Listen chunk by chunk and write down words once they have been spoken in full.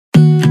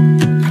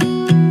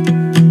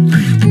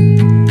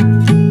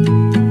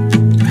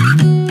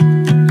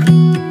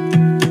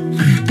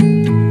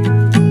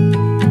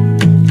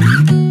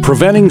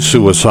Preventing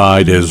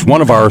suicide is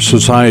one of our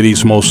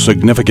society's most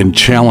significant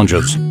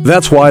challenges.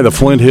 That's why the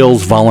Flint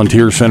Hills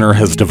Volunteer Center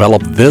has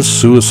developed this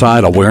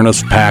Suicide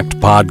Awareness P.A.C.T.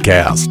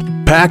 podcast.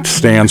 P.A.C.T.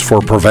 stands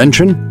for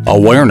Prevention,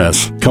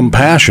 Awareness,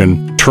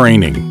 Compassion,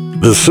 Training.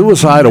 The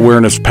Suicide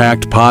Awareness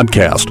P.A.C.T.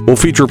 podcast will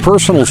feature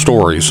personal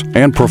stories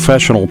and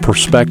professional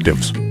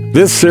perspectives.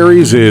 This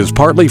series is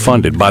partly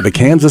funded by the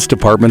Kansas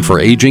Department for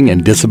Aging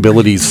and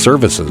Disabilities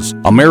Services,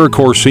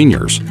 AmeriCorps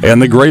Seniors,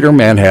 and the Greater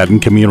Manhattan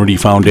Community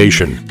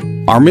Foundation.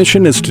 Our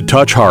mission is to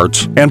touch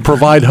hearts and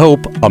provide hope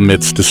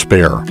amidst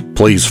despair.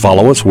 Please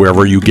follow us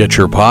wherever you get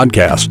your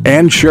podcasts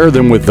and share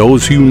them with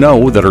those you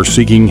know that are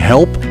seeking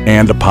help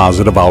and a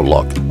positive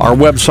outlook. Our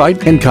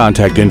website and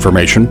contact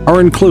information are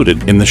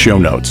included in the show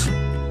notes.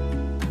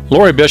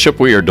 Lori Bishop,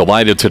 we are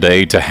delighted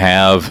today to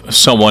have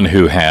someone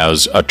who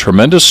has a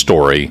tremendous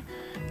story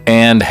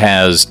and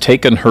has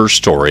taken her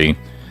story,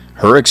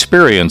 her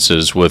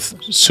experiences with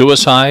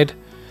suicide,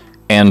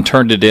 and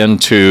turned it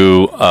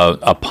into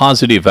a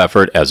positive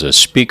effort as a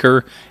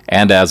speaker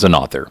and as an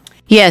author.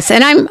 Yes,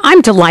 and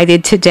I'm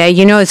delighted today.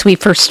 You know, as we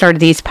first started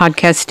these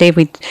podcasts, Dave,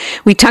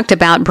 we talked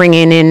about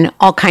bringing in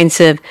all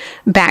kinds of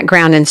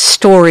background and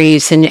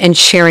stories and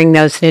sharing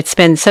those, and it's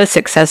been so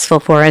successful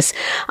for us.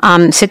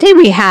 So today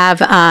we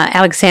have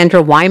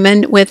Alexandra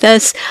Wyman with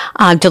us.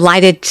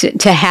 Delighted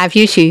to have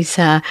you. She's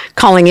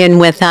calling in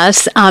with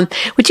us.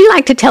 Would you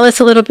like to tell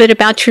us a little bit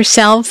about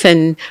yourself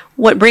and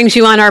what brings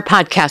you on our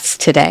podcast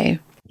today?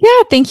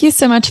 Yeah, thank you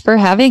so much for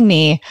having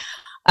me.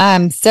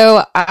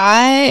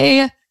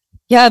 The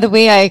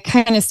way I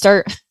kind of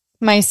start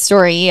my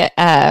story,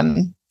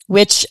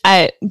 which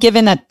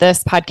given that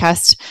this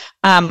podcast,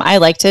 I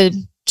like to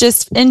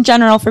just in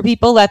general for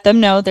people, let them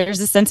know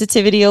there's a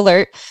sensitivity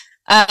alert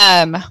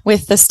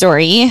with the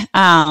story.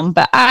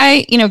 But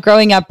I,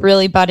 growing up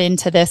really bought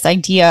into this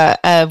idea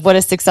of what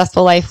a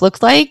successful life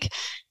looked like.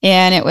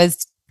 And it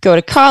was go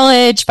to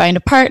college, find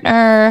a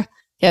partner,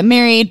 get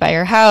married, buy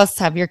your house,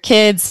 have your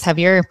kids, have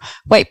your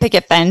white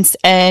picket fence.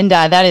 And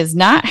that is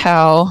not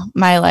how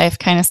my life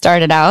kind of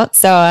started out.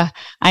 So I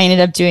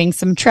ended up doing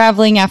some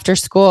traveling after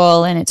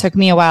school, and it took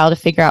me a while to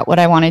figure out what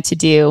I wanted to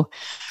do.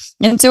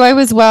 And so I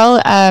was well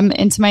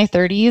into my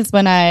 30s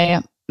when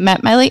I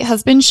met my late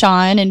husband,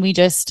 Sean, and we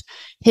just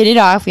hit it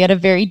off. We had a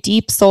very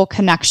deep soul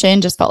connection,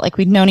 just felt like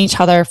we'd known each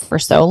other for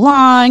so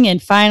long. And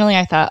finally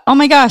I thought, oh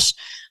my gosh,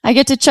 I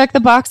get to check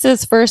the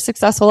boxes for a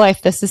successful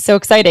life. This is so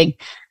exciting.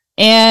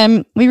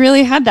 And we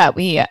really had that.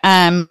 We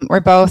were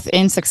both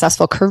in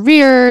successful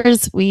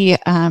careers. We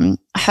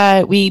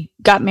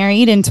got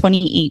married in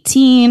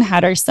 2018,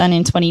 had our son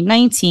in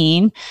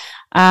 2019.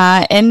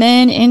 And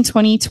then in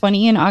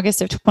 2020, in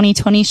August of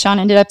 2020, Sean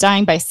ended up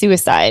dying by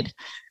suicide.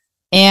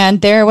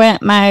 And there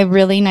went my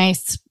really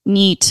nice,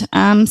 neat,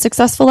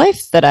 successful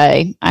life that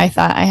I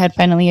thought I had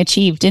finally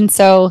achieved. And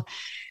so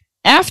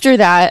after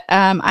that,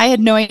 I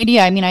had no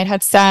idea. I mean, I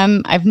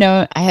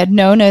had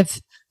known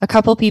of a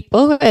couple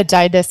people who had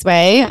died this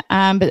way,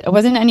 but it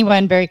wasn't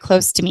anyone very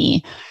close to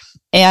me.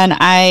 And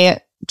there's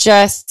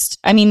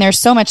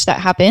so much that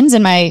happens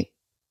in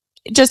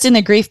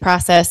the grief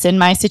process. And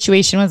my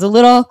situation was a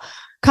little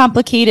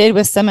complicated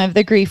with some of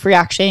the grief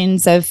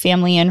reactions of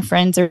family and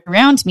friends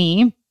around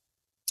me.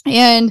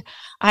 And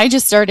I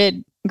just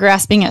started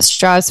grasping at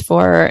straws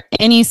for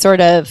any sort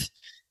of,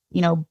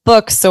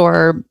 books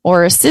or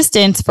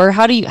assistance for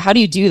how do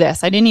you do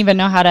this? I didn't even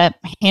know how to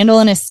handle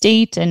an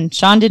estate, and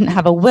Sean didn't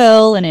have a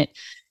will, and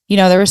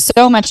there was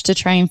so much to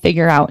try and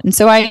figure out. And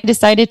so I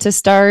decided to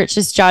start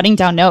just jotting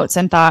down notes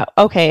and thought,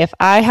 okay, if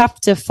I have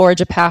to forge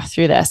a path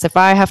through this, if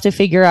I have to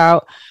figure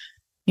out,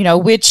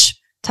 which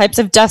types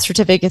of death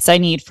certificates I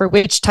need for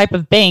which type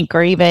of bank,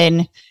 or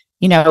even,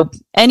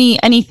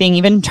 anything,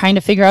 even trying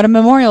to figure out a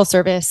memorial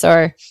service,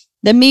 or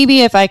then maybe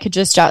if I could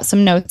just jot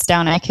some notes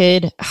down, I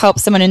could help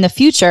someone in the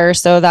future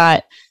so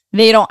that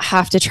they don't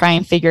have to try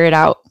and figure it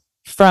out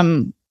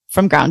from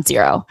ground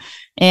zero.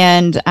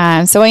 And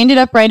so I ended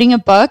up writing a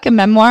book, a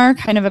memoir,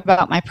 kind of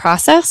about my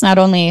process, not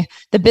only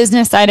the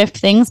business side of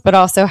things, but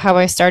also how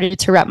I started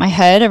to wrap my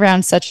head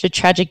around such a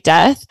tragic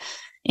death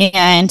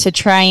and to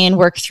try and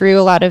work through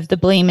a lot of the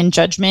blame and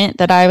judgment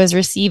that I was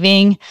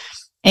receiving.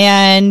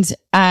 And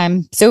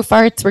so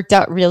far it's worked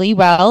out really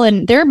well.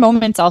 And there are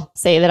moments I'll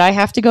say that I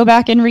have to go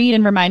back and read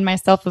and remind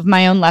myself of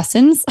my own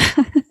lessons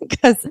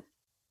because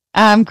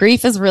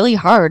grief is really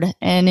hard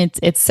and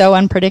it's so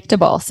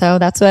unpredictable. So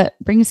that's what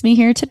brings me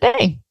here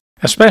today.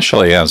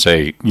 Especially as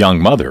a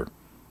young mother,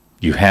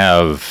 you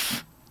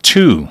have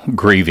two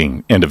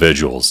grieving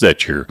individuals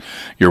that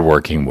you're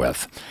working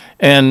with.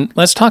 And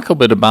let's talk a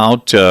bit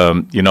about,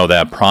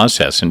 that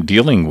process and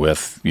dealing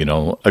with,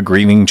 a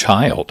grieving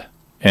child.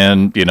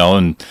 And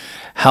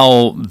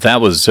how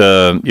that was,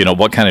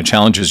 what kind of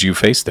challenges you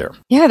faced there.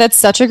 Yeah, that's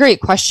such a great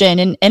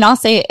question. And I'll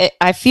say,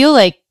 I feel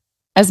like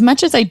as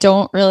much as I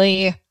don't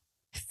really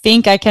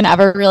think I can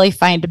ever really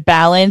find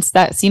balance,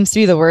 that seems to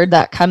be the word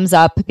that comes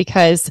up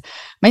because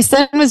my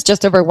son was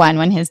just over 1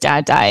 when his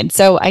dad died.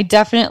 So I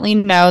definitely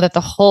know that the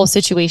whole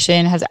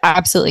situation has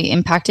absolutely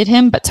impacted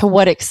him, but to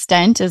what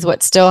extent is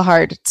what's still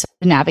hard to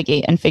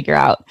navigate and figure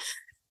out.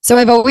 So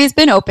I've always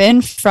been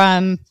open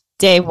from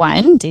day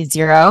one, day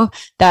zero,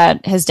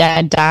 that his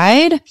dad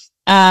died.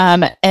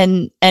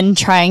 And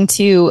trying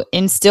to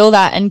instill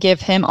that and give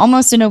him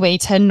almost in a way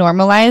to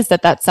normalize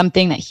that that's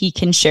something that he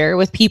can share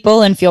with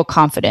people and feel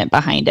confident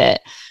behind it.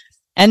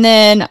 And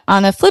then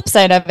on the flip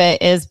side of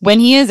it is when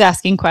he is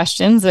asking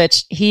questions,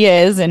 which he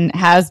is and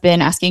has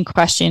been asking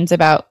questions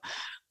about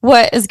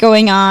what is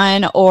going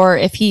on, or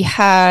if he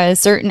has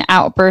certain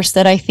outbursts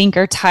that I think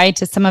are tied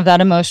to some of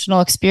that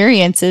emotional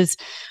experiences,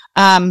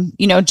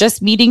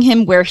 just meeting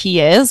him where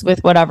he is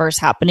with whatever's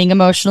happening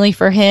emotionally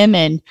for him.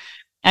 And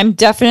I'm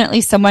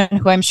definitely someone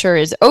who I'm sure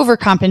is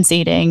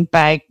overcompensating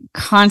by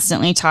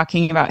constantly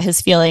talking about his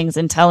feelings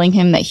and telling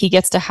him that he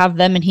gets to have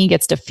them and he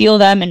gets to feel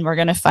them. And we're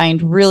going to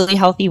find really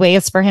healthy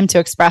ways for him to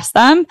express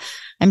them.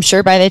 I'm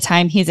sure by the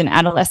time he's an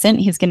adolescent,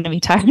 he's going to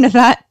be tired of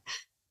that.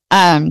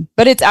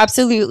 But it's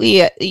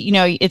absolutely,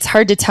 it's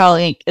hard to tell,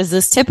 like, is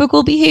this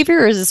typical behavior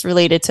or is this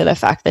related to the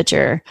fact that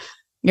your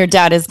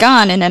dad is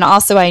gone? And then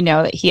also I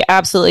know that he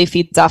absolutely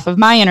feeds off of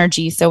my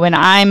energy. So when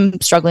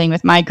I'm struggling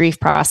with my grief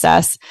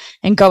process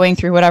and going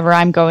through whatever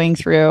I'm going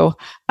through,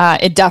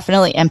 it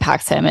definitely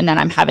impacts him. And then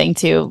I'm having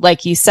to,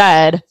 like you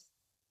said,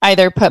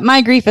 either put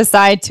my grief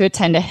aside to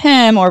attend to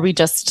him, or we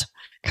just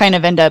kind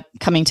of end up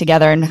coming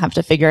together and have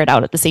to figure it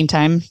out at the same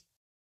time.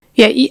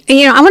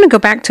 Yeah, I want to go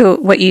back to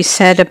what you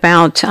said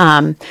about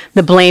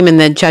the blame and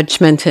the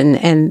judgment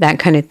and that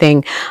kind of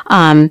thing,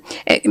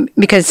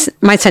 because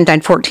my son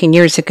died 14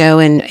 years ago,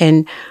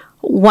 and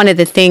one of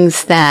the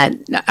things that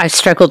I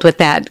struggled with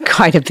that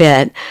quite a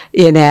bit,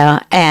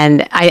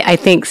 and I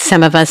think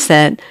some of us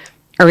that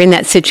are in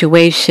that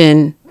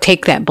situation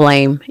take that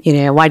blame.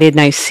 Why didn't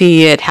I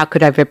see it? How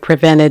could I have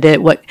prevented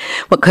it? What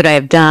could I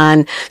have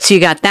done? So you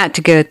got that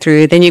to go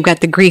through. Then you've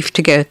got the grief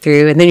to go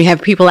through. And then you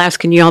have people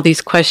asking you all these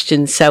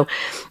questions. So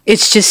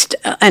it's just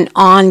an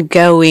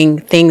ongoing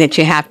thing that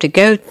you have to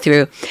go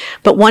through.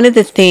 But one of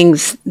the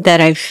things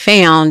that I've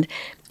found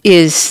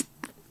is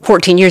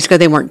 14 years ago,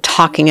 they weren't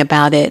talking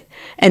about it.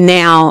 And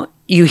now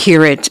you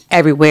hear it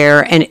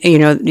everywhere. And,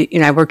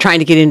 we're trying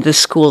to get into the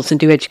schools and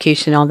do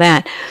education and all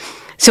that.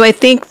 So I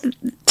think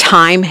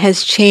time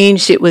has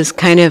changed. It was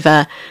kind of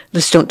a,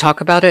 let's don't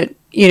talk about it,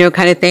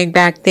 kind of thing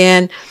back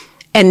then.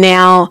 And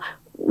now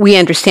we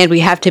understand we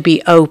have to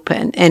be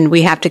open and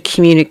we have to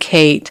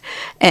communicate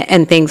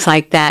and things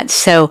like that.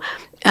 So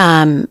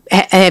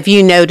have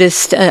you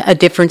noticed a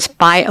difference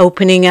by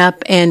opening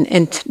up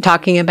and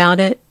talking about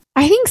it?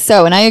 I think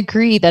so. And I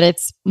agree that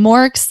it's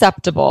more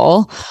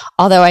acceptable,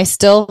 although I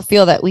still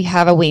feel that we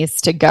have a ways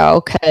to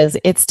go, because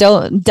it's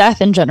still,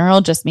 death in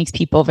general just makes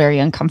people very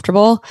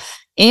uncomfortable.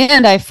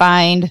 And I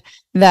find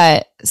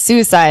that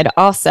suicide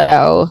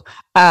also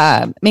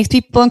makes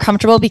people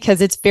uncomfortable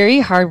because it's very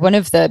hard. One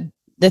of the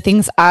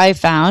things I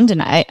found,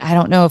 and I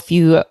don't know if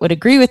you would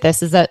agree with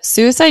this, is that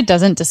suicide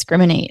doesn't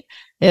discriminate.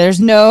 There's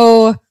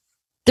no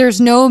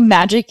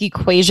magic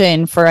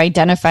equation for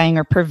identifying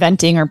or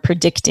preventing or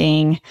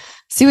predicting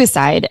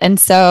suicide. And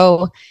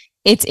so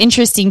it's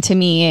interesting to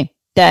me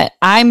that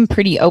I'm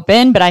pretty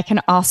open, but I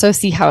can also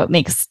see how it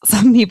makes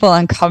some people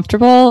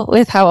uncomfortable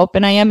with how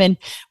open I am. And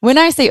when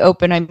I say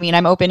open, I mean,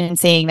 I'm open in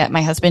saying that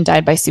my husband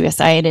died by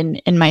suicide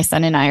and my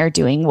son and I are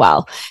doing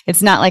well.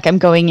 It's not like I'm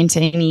going into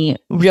any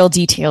real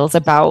details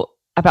about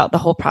the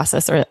whole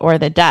process or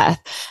the death.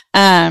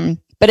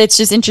 But it's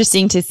just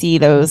interesting to see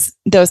those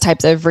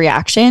types of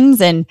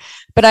reactions.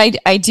 But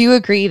I do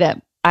agree that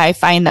I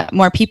find that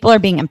more people are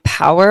being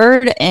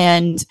empowered,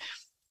 and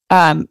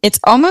it's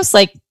almost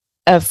like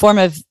a form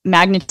of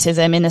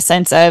magnetism in the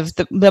sense of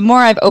the more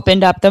I've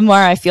opened up, the more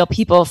I feel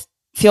people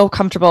feel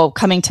comfortable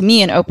coming to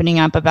me and opening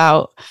up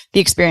about the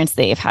experience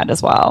they've had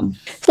as well.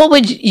 What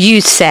would you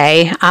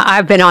say?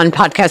 I've been on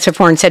podcasts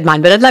before and said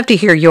mine, but I'd love to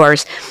hear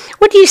yours.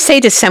 What do you say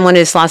to someone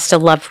who's lost a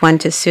loved one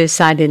to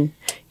suicide and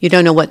you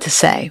don't know what to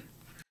say?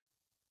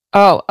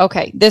 Oh,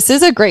 okay. This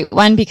is a great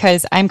one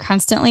because I'm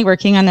constantly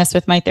working on this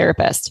with my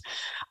therapist.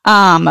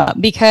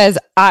 Because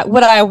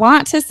what I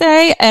want to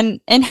say and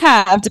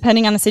have,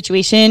 depending on the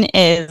situation,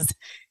 is,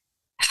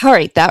 all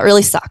right, that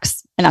really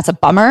sucks. And that's a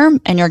bummer.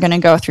 And you're going to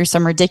go through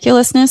some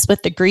ridiculousness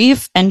with the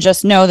grief, and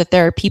just know that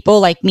there are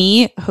people like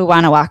me who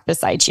want to walk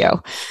beside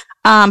you.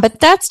 But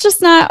that's just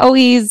not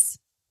always,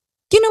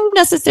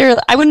 necessarily,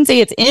 I wouldn't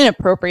say it's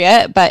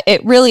inappropriate, but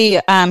it really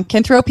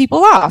can throw people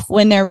off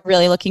when they're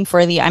really looking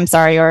for the I'm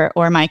sorry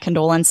or my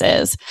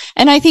condolences.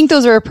 And I think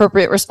those are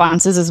appropriate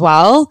responses as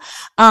well.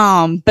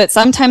 But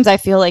sometimes I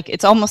feel like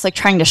it's almost like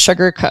trying to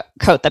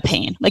sugarcoat the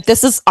pain. Like,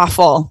 this is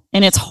awful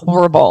and it's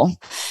horrible.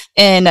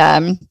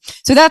 And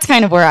so that's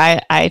kind of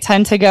where I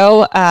tend to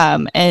go.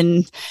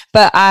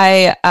 But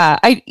I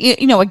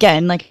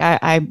again, like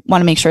I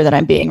want to make sure that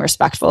I'm being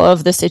respectful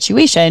of the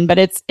situation, but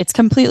it's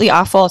completely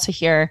awful to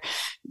hear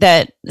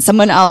that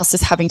someone else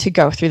is having to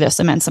go through this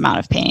immense amount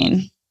of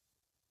pain.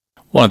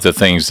 One of the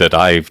things that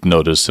I've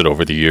noticed that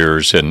over the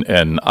years,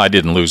 and I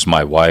didn't lose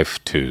my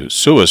wife to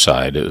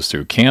suicide, it was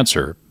through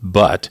cancer,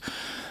 but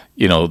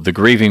the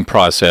grieving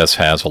process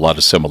has a lot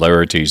of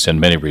similarities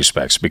in many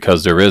respects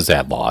because there is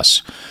that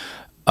loss.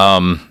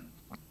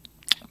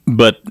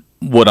 But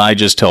what I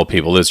just tell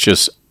people is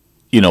just,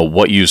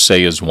 what you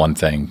say is one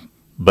thing,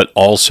 but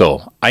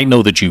also I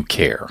know that you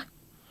care.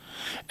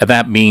 And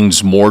that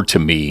means more to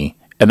me.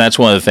 And that's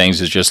one of the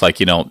things is just like,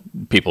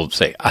 people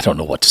say, I don't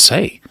know what to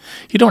say.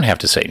 You don't have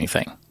to say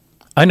anything.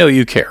 I know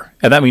you care.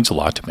 And that means a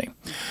lot to me.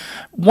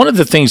 One of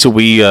the things that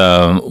we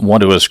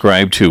want to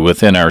ascribe to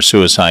within our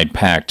Suicide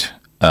Pact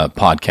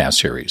podcast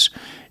series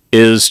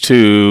is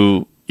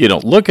to,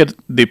 look at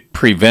the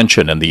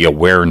prevention and the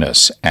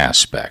awareness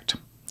aspect.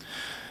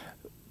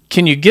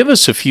 Can you give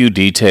us a few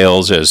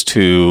details as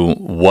to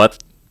what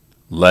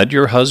led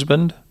your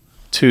husband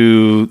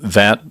to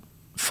that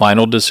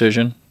final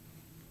decision?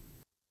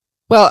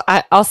 Well,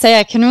 I'll say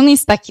I can only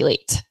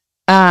speculate.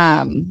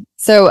 Often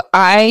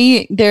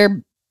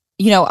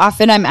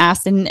I'm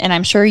asked, and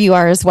I'm sure you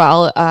are as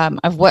well,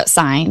 of what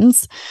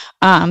signs.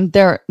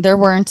 There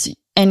weren't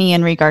any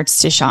in regards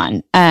to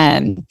Sean.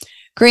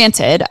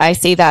 Granted, I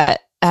say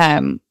that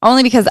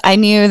only because I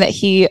knew that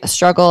he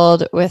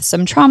struggled with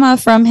some trauma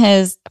from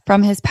his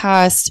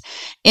past,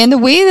 and the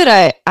way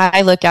that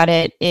I look at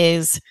it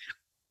is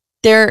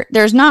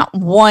there's not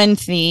one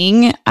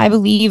thing I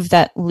believe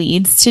that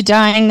leads to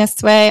dying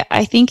this way.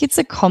 I think it's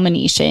a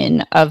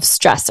culmination of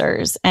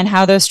stressors and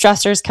how those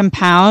stressors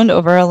compound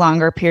over a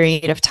longer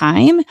period of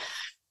time.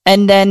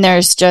 And then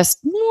there's just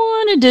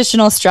one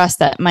additional stress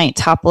that might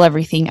topple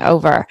everything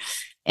over.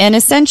 And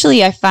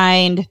essentially, I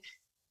find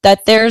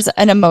that there's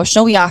an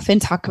emotional, we often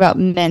talk about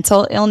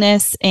mental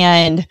illness.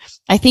 And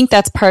I think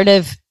that's part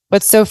of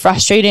what's so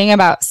frustrating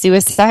about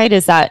suicide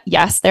is that,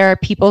 yes, there are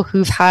people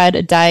who've had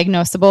a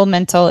diagnosable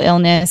mental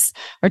illness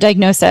or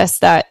diagnosis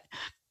that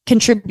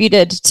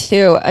contributed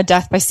to a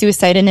death by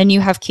suicide. And then you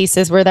have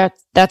cases where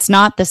that's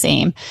not the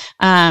same.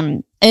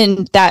 And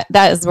that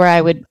is where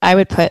I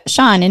would put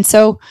Sean. And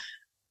so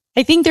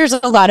I think there's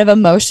a lot of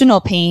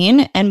emotional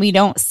pain, and we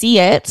don't see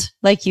it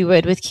like you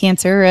would with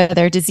cancer or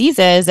other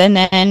diseases. And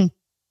then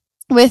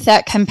with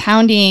that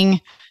compounding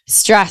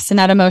stress and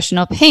that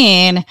emotional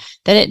pain,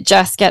 that it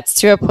just gets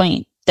to a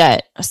point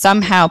that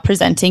somehow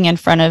presenting in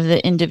front of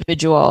the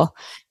individual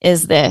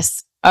is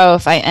this, oh,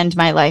 if I end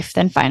my life,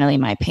 then finally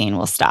my pain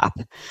will stop.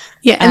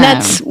 Yeah, and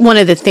that's one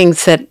of the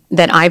things that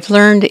I've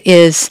learned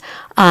is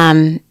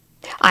I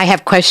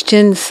have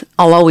questions.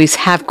 I'll always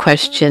have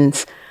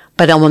questions,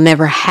 but I will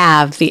never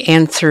have the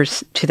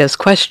answers to those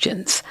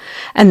questions.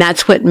 And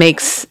that's what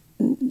makes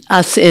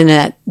us in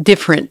a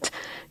different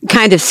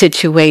kind of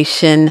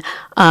situation.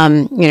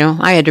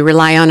 I had to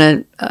rely on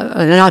an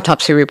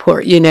autopsy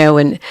report,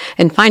 and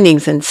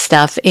findings and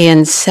stuff.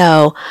 And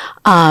so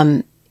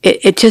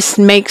it just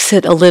makes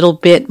it a little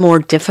bit more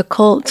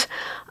difficult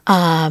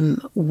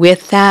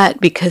with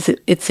that, because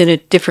it's in a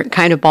different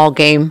kind of ball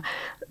game.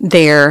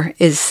 We're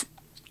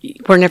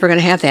never going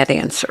to have that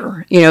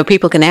answer.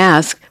 People can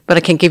ask, but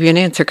I can't give you an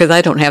answer because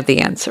I don't have the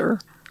answer.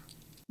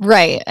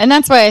 Right. And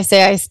that's why I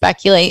say I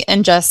speculate,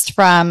 and just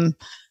from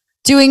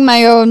doing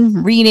my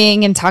own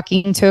reading and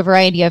talking to a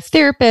variety of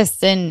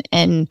therapists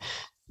and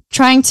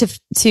trying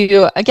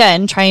to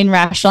again, try and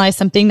rationalize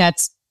something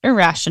that's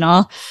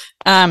irrational.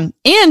 And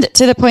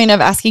to the point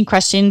of asking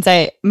questions,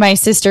 my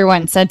sister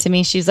once said to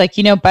me, she's like,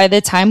 by the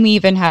time we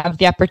even have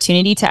the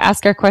opportunity to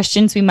ask our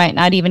questions, we might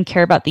not even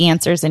care about the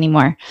answers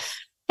anymore.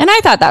 And I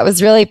thought that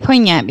was really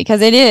poignant,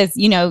 because it is,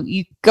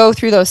 you go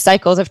through those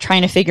cycles of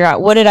trying to figure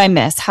out, what did I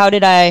miss? How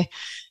did I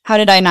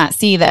not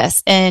see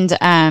this? And,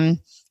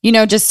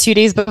 just 2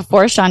 days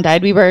before Sean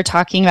died, we were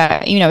talking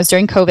about, it was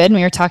during COVID, and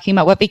we were talking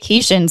about what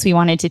vacations we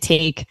wanted to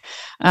take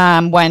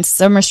once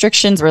some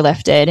restrictions were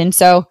lifted. And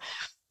so,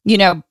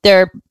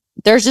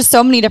 there's just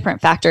so many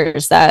different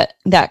factors that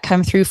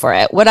come through for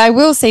it. What I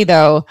will say,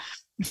 though,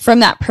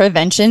 from that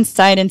prevention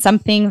side, and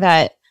something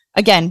that,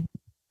 again,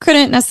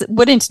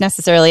 wouldn't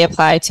necessarily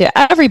apply to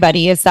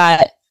everybody, is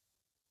that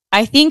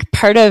I think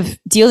part of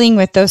dealing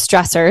with those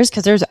stressors,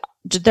 because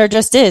there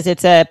just is,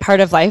 it's a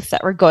part of life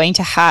that we're going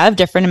to have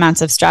different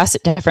amounts of stress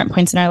at different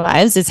points in our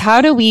lives, is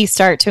how do we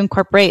start to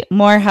incorporate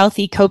more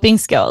healthy coping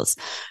skills?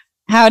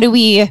 How do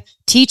we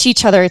teach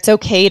each other it's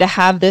okay to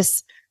have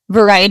this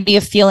variety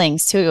of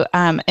feelings, to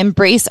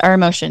embrace our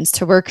emotions,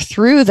 to work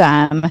through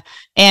them,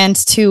 and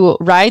to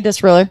ride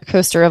this roller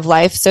coaster of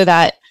life? So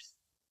that,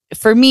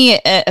 for me,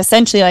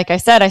 essentially, like I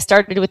said, I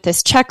started with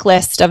this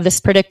checklist of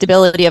this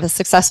predictability of a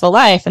successful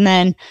life. And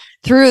then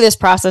through this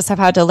process, I've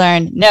had to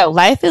learn, no,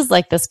 life is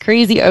like this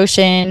crazy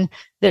ocean.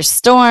 There's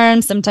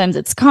storms. Sometimes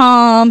it's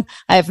calm.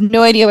 I have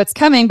no idea what's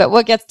coming, but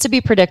what gets to be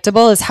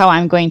predictable is how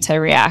I'm going to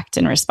react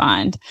and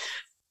respond.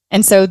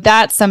 And so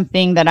that's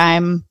something that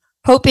I'm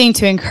hoping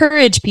to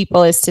encourage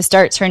people, is to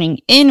start turning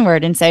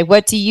inward and say,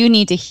 what do you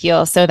need to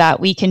heal, so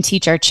that we can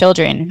teach our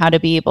children how to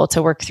be able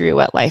to work through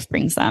what life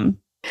brings them.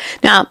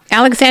 Now,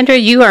 Alexandra,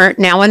 you are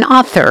now an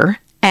author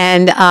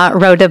and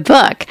wrote a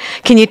book.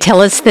 Can you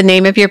tell us the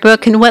name of your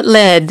book and what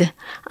led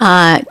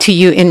to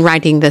you in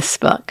writing this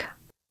book?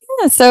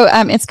 Yeah, so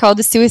it's called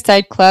The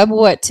Suicide Club: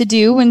 What to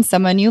Do When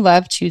Someone You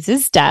Love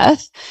Chooses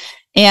Death.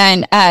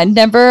 And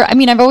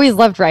I've always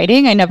loved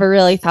writing. I never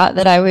really thought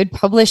that I would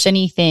publish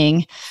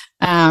anything.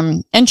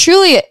 And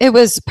truly, it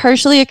was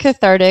partially a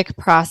cathartic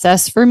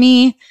process for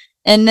me.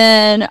 And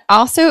then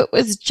also, it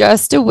was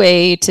just a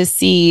way to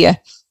see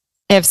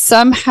if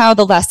somehow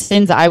the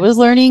lessons I was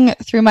learning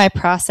through my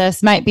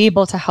process might be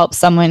able to help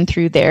someone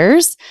through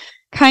theirs.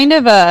 Kind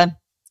of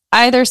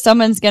either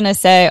someone's going to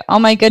say, oh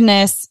my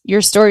goodness,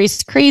 your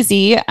story's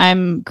crazy.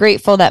 I'm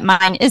grateful that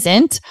mine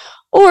isn't.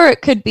 Or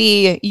it could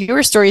be,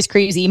 your story's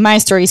crazy. My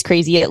story's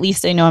crazy. At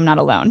least I know I'm not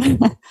alone.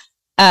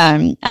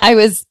 I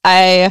was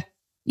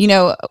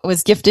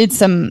gifted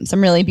some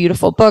really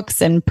beautiful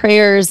books and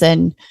prayers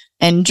and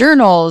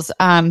journals.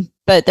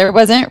 But there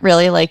wasn't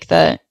really like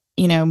the,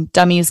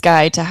 dummy's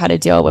guide to how to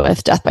deal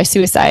with death by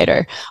suicide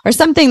or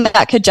something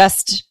that could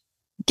just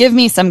give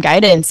me some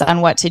guidance on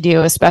what to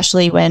do,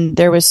 especially when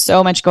there was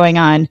so much going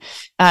on,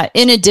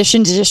 in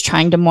addition to just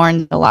trying to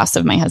mourn the loss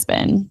of my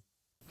husband.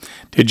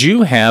 Did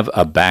you have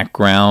a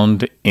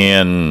background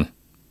in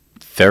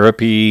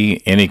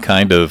therapy, any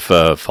kind of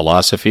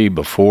philosophy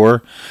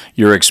before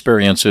your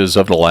experiences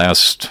of the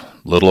last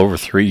little over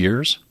 3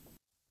 years?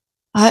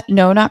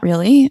 No, not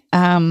really.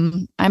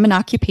 I'm an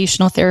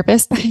occupational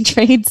therapist by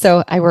trade,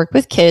 so I work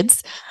with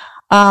kids.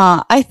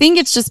 I think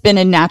it's just been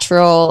a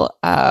natural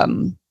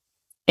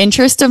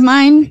interest of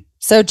mine.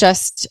 So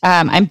just,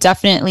 I'm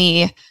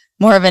definitely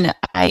more of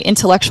I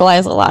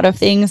intellectualize a lot of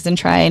things and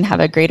try and have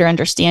a greater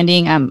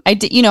understanding.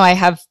 I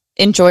have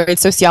enjoyed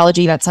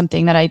sociology. That's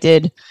something that I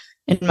did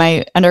in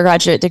my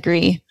undergraduate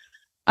degree.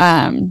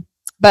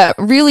 But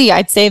really,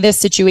 I'd say this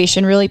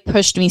situation really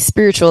pushed me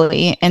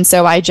spiritually. And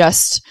so I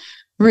just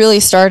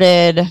really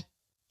started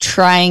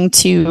trying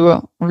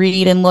to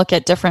read and look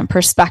at different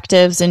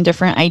perspectives and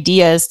different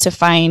ideas to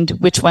find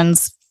which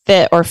ones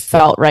fit or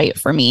felt right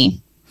for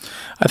me.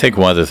 I think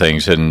one of the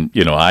things, and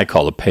I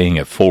call it paying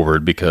it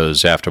forward,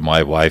 because after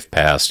my wife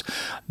passed,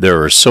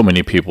 there are so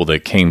many people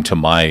that came to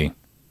my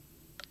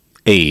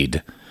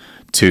aid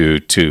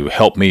to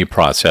help me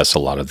process a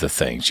lot of the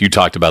things. You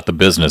talked about the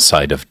business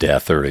side of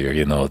death earlier,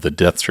 the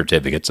death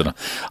certificates, and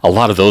a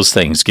lot of those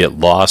things get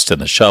lost in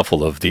the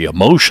shuffle of the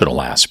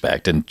emotional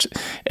aspect, and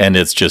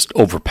it's just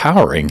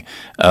overpowering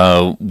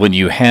when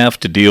you have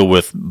to deal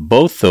with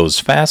both those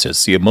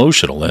facets, the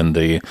emotional and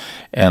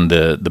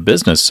the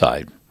business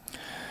side.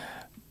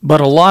 But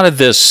a lot of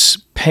this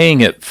paying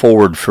it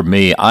forward for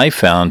me, I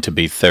found to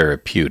be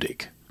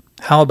therapeutic.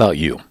 How about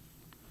you?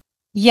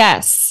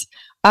 Yes,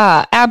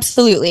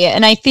 absolutely.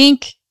 And I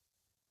think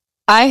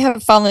I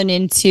have fallen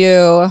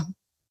into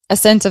a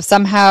sense of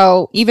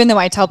somehow, even though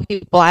I tell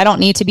people I don't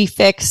need to be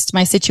fixed,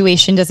 my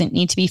situation doesn't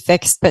need to be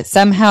fixed, but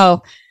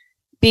somehow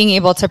being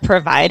able to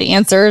provide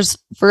answers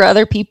for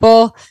other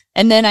people.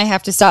 And then I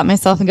have to stop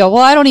myself and go,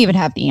 well, I don't even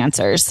have the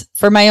answers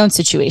for my own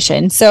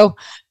situation. So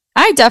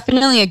I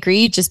definitely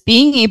agree. Just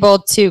being able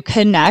to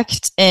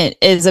connect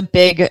is a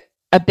big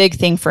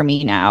thing for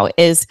me now,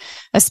 is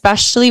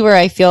especially where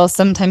I feel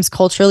sometimes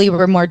culturally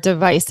we're more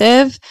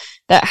divisive,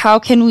 that how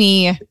can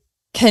we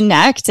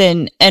connect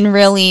and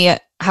really,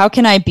 how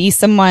can I be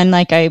someone,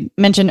 like I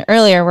mentioned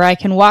earlier, where I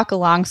can walk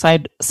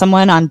alongside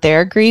someone on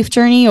their grief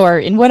journey or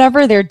in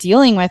whatever they're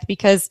dealing with,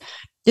 because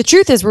the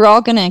truth is we're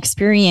all going to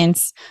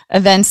experience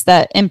events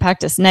that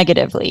impact us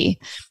negatively.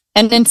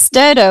 And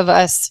instead of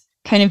us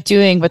kind of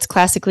doing what's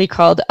classically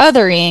called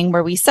othering,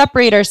 where we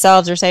separate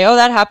ourselves or say, oh,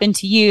 that happened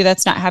to you,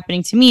 that's not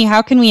happening to me.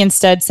 How can we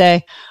instead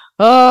say,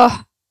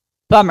 oh,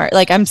 bummer.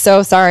 Like, I'm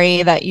so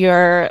sorry that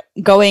you're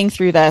going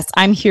through this.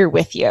 I'm here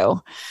with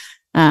you.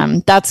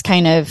 That's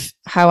kind of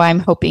how I'm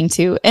hoping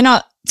to, and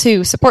not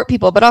to support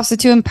people, but also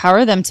to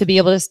empower them to be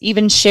able to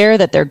even share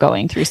that they're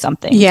going through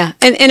something. Yeah.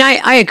 And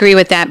I agree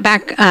with that.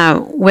 Back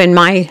when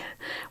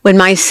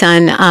my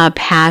son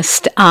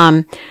passed,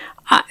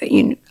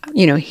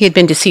 he had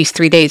been deceased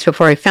 3 days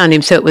before I found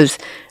him. So it was,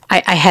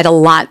 I had a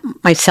lot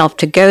myself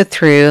to go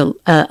through,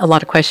 a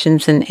lot of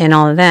questions and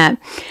all of that.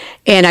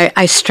 And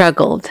I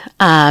struggled.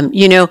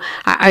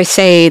 I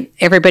say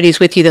everybody's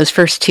with you those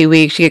first 2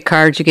 weeks. You get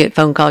cards, you get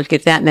phone calls, you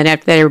get that. And then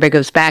after that, everybody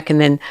goes back.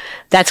 And then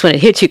that's when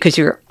it hits you because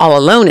you're all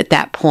alone at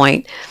that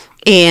point.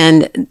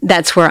 And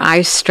that's where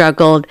I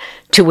struggled,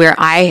 to where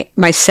I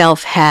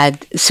myself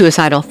had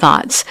suicidal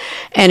thoughts.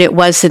 And it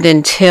wasn't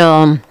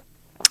until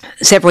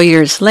several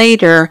years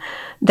later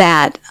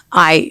that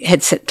I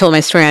had told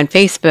my story on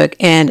Facebook,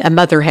 and a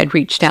mother had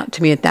reached out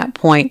to me at that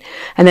point,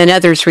 and then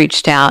others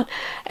reached out.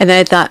 And then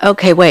I thought,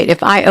 okay, wait,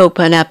 if I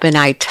open up and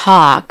I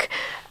talk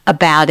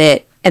about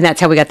it, and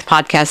that's how we got the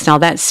podcast and all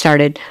that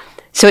started.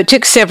 So it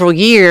took several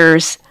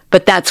years,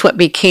 but that's what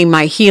became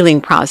my healing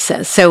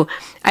process. So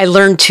I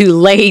learned too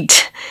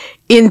late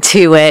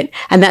into it,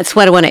 and that's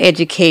what I want to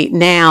educate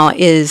now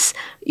is,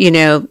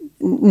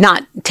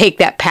 not take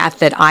that path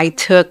that I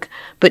took,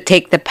 but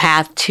take the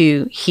path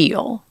to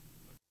heal.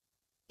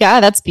 Yeah,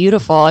 that's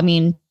beautiful. I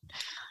mean,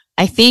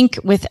 I think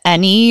with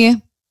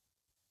any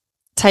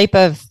type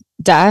of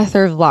death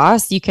or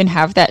loss, you can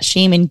have that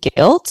shame and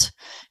guilt.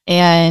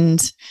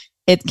 And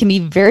it can be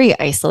very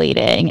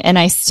isolating. And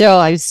I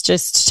was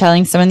just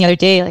telling someone the other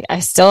day, like, I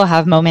still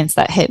have moments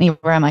that hit me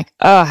where I'm like,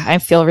 oh, I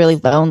feel really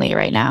lonely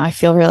right now. I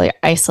feel really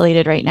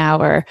isolated right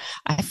now, or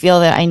I feel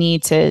that I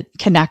need to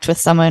connect with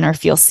someone or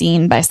feel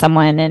seen by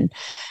someone.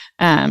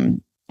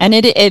 And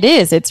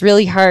it's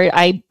really hard.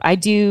 I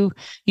do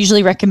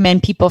usually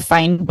recommend people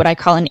find what I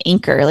call an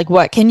anchor. Like,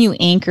 what can you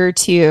anchor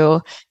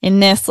to in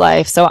this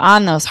life? So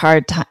on those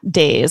hard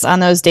days, on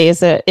those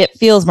days that it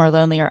feels more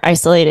lonely or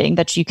isolating,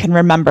 that you can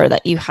remember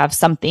that you have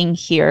something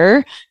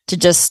here to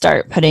just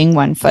start putting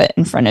one foot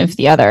in front of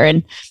the other.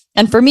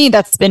 And for me,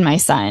 that's been my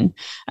son.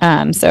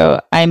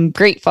 So I'm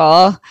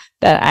grateful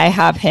that I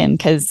have him,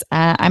 because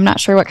I'm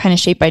not sure what kind of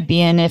shape I'd be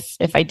in if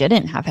I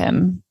didn't have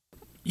him.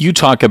 You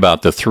talk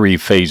about the 3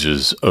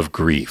 phases of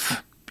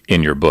grief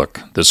in your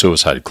book, The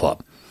Suicide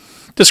Club.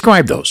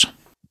 Describe those.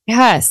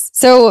 Yes.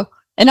 So,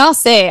 and I'll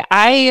say,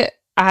 I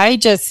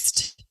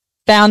just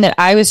found that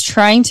I was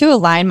trying to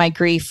align my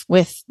grief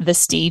with the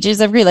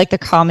stages of grief, like the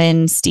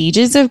common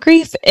stages of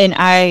grief. And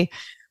I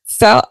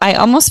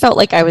almost felt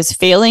like I was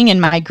failing in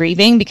my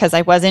grieving because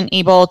I wasn't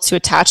able to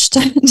attach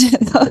to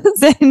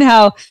those.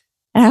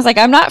 And I was like,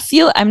 I'm not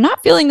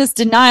feeling this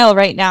denial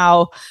right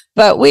now,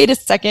 but wait a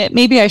second,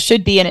 maybe I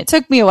should be. And it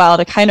took me a while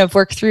to kind of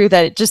work through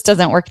that. It just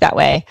doesn't work that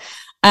way.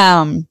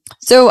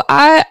 So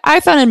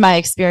I found in my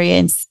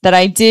experience that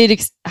I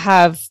did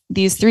have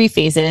these 3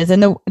 phases.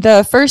 And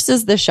the first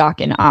is the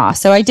shock and awe.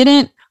 So I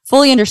didn't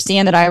fully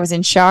understand that I was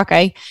in shock.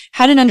 I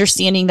had an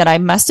understanding that I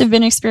must have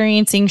been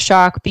experiencing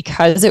shock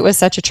because it was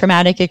such a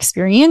traumatic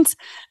experience.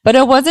 But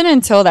it wasn't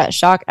until that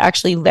shock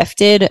actually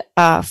lifted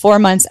 4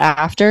 months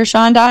after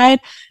Sean died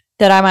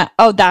that I went,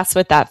 oh, that's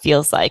what that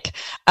feels like.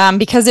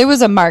 Because it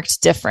was a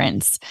marked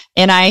difference.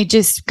 And I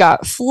just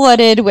got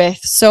flooded with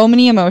so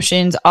many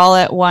emotions all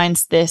at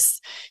once. This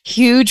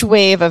huge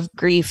wave of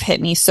grief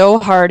hit me so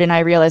hard. And I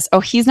realized, oh,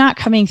 he's not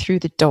coming through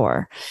the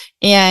door.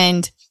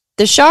 And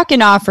the shock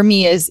and awe for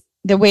me is,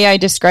 the way I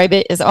describe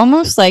it is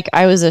almost like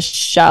I was a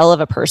shell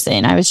of a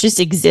person. I was just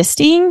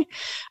existing.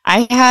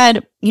 I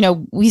had,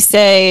 we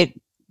say,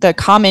 the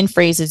common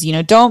phrase is,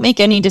 don't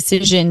make any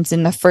decisions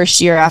in the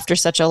first year after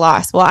such a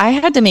loss. Well, I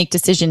had to make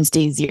decisions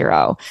day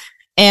 0.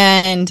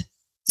 And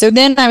so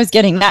then I was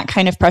getting that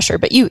kind of pressure,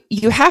 but you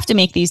have to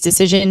make these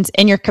decisions,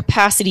 and your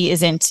capacity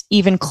isn't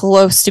even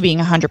close to being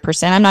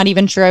 100%. I'm not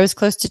even sure I was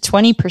close to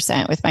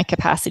 20% with my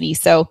capacity.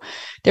 So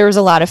there was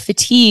a lot of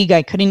fatigue.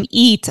 I couldn't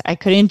eat. I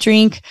couldn't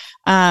drink.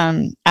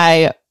 A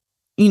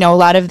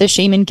lot of the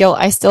shame and guilt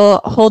I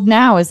still hold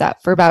now is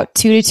that for about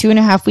 2 to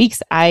 2.5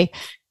 weeks, I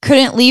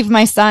couldn't leave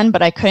my son,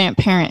 but I couldn't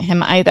parent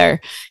him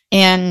either.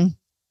 And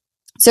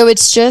so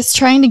it's just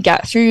trying to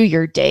get through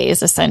your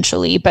days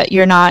essentially, but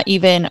you're not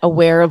even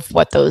aware of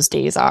what those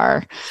days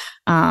are.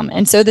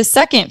 And so the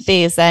second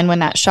phase then, when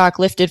that shock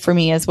lifted for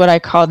me, is what I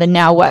call the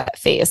now what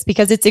phase,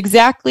 because it's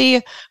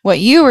exactly what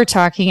you were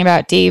talking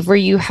about, Dave, where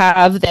you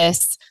have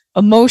this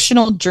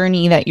emotional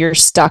journey that you're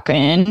stuck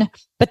in,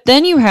 but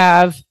then you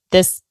have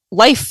this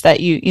life that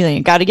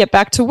you got to get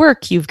back to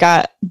work. You've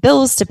got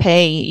bills to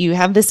pay. You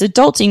have this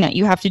adulting that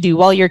you have to do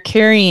while you're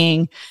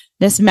carrying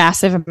this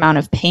massive amount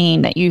of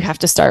pain that you have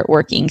to start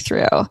working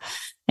through.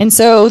 And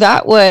so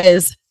that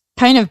was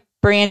kind of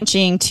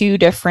branching 2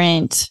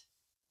 different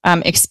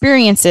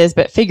experiences,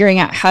 but figuring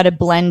out how to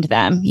blend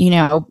them.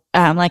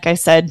 Like I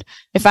said,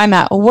 if I'm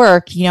at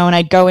work, and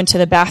I'd go into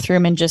the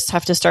bathroom and just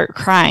have to start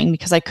crying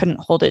because I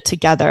couldn't hold it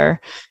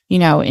together, in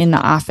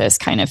the office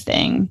kind of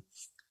thing.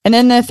 And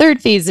then the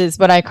third phase is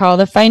what I call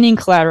the finding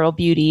collateral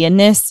beauty. And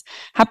this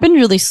happened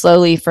really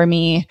slowly for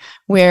me,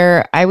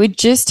 where I would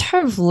just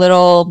have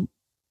little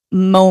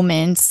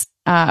moments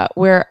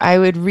where I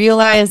would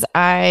realize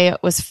I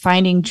was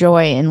finding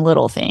joy in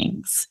little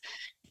things.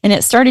 And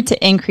it started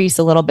to increase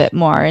a little bit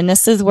more. And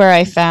this is where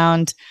I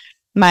found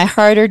my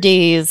harder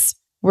days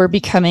were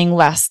becoming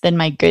less than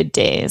my good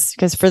days,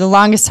 because for the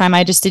longest time,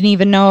 I just didn't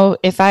even know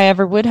if I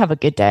ever would have a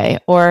good day.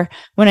 Or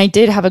when I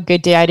did have a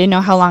good day, I didn't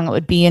know how long it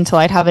would be until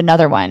I'd have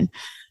another one.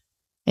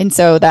 And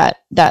so that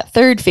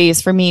third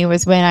phase for me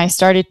was when I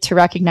started to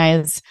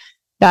recognize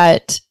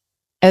that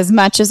as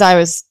much as I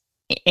was,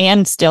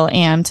 and still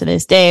am to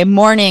this day,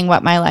 mourning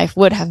what my life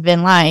would have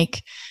been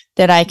like,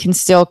 that I can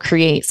still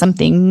create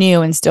something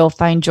new and still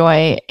find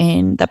joy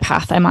in the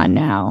path I'm on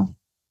now.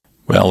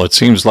 Well, it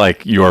seems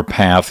like your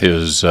path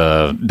is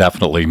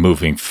definitely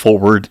moving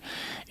forward.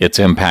 It's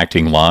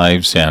impacting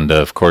lives. And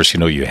of course,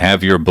 you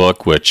have your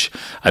book, which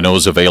I know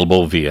is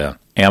available via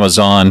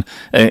Amazon.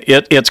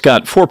 It's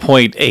got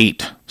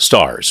 4.8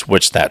 stars,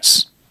 which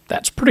that's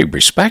pretty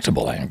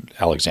respectable,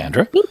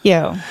 Alexandra. Thank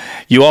you.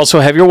 You also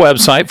have your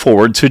website,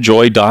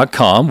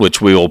 forwardtojoy.com, which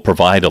we will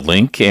provide a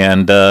link.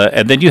 And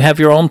then you have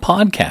your own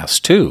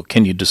podcast, too.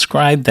 Can you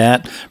describe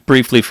that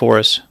briefly for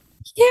us?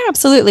 Yeah,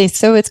 absolutely.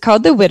 So it's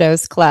called the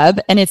Widows Club,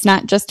 and it's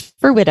not just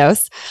for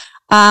widows.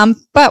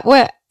 But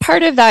what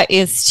part of that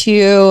is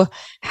to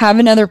have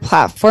another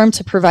platform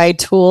to provide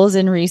tools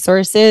and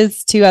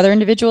resources to other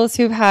individuals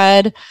who've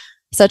had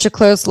such a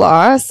close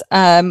loss,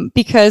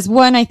 because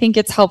one, I think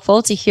it's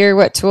helpful to hear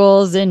what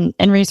tools and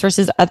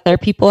resources other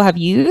people have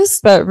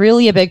used, but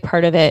really a big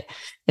part of it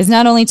is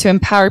not only to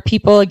empower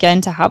people,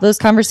 again, to have those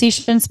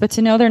conversations, but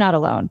to know they're not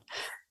alone.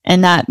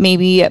 And that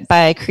maybe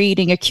by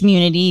creating a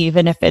community,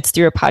 even if it's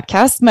through a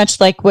podcast, much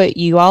like what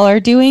you all are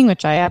doing,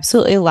 which I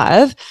absolutely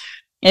love,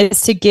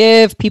 is to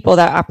give people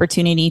that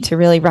opportunity to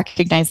really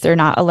recognize they're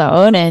not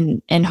alone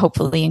and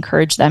hopefully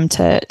encourage them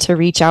to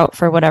reach out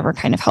for whatever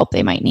kind of help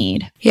they might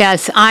need.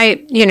 Yes,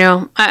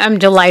 I'm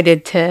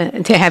delighted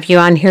to have you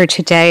on here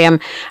today. I'm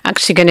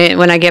actually going to,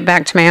 when I get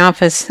back to my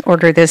office,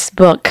 order this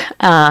book.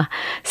 I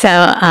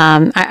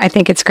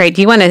think it's great.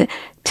 Do you want to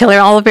tell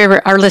all of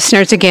our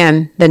listeners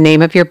again the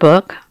name of your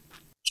book?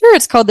 Sure.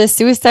 It's called The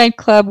Suicide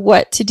Club: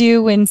 What to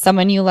Do When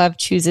Someone You Love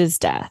Chooses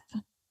Death.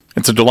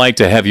 It's a delight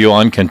to have you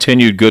on.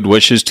 Continued good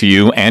wishes to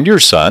you and your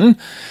son.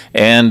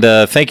 And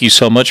thank you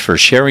so much for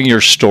sharing your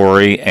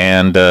story.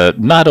 And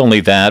not only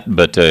that,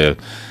 but, the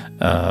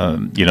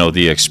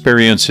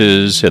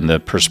experiences and the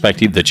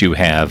perspective that you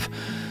have.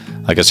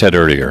 Like I said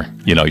earlier,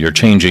 you're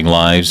changing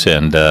lives,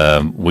 and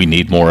we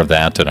need more of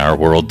that in our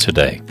world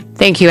today.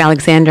 Thank you,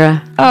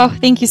 Alexandra. Oh,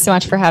 thank you so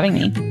much for having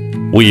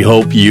me. We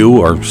hope you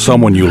or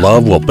someone you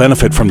love will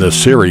benefit from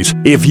this series.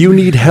 If you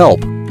need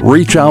help,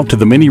 reach out to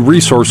the many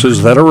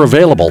resources that are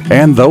available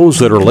and those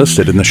that are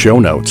listed in the show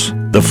notes.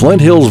 The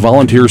Flint Hills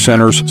Volunteer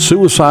Center's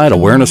Suicide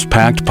Awareness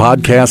Pact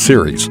podcast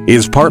series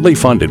is partly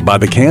funded by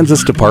the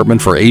Kansas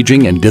Department for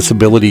Aging and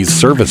Disabilities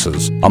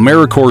Services,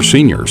 AmeriCorps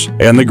Seniors,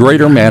 and the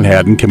Greater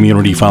Manhattan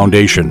Community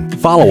Foundation.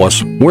 Follow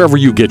us wherever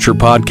you get your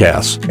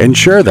podcasts and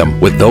share them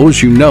with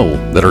those you know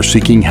that are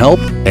seeking help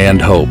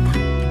and hope.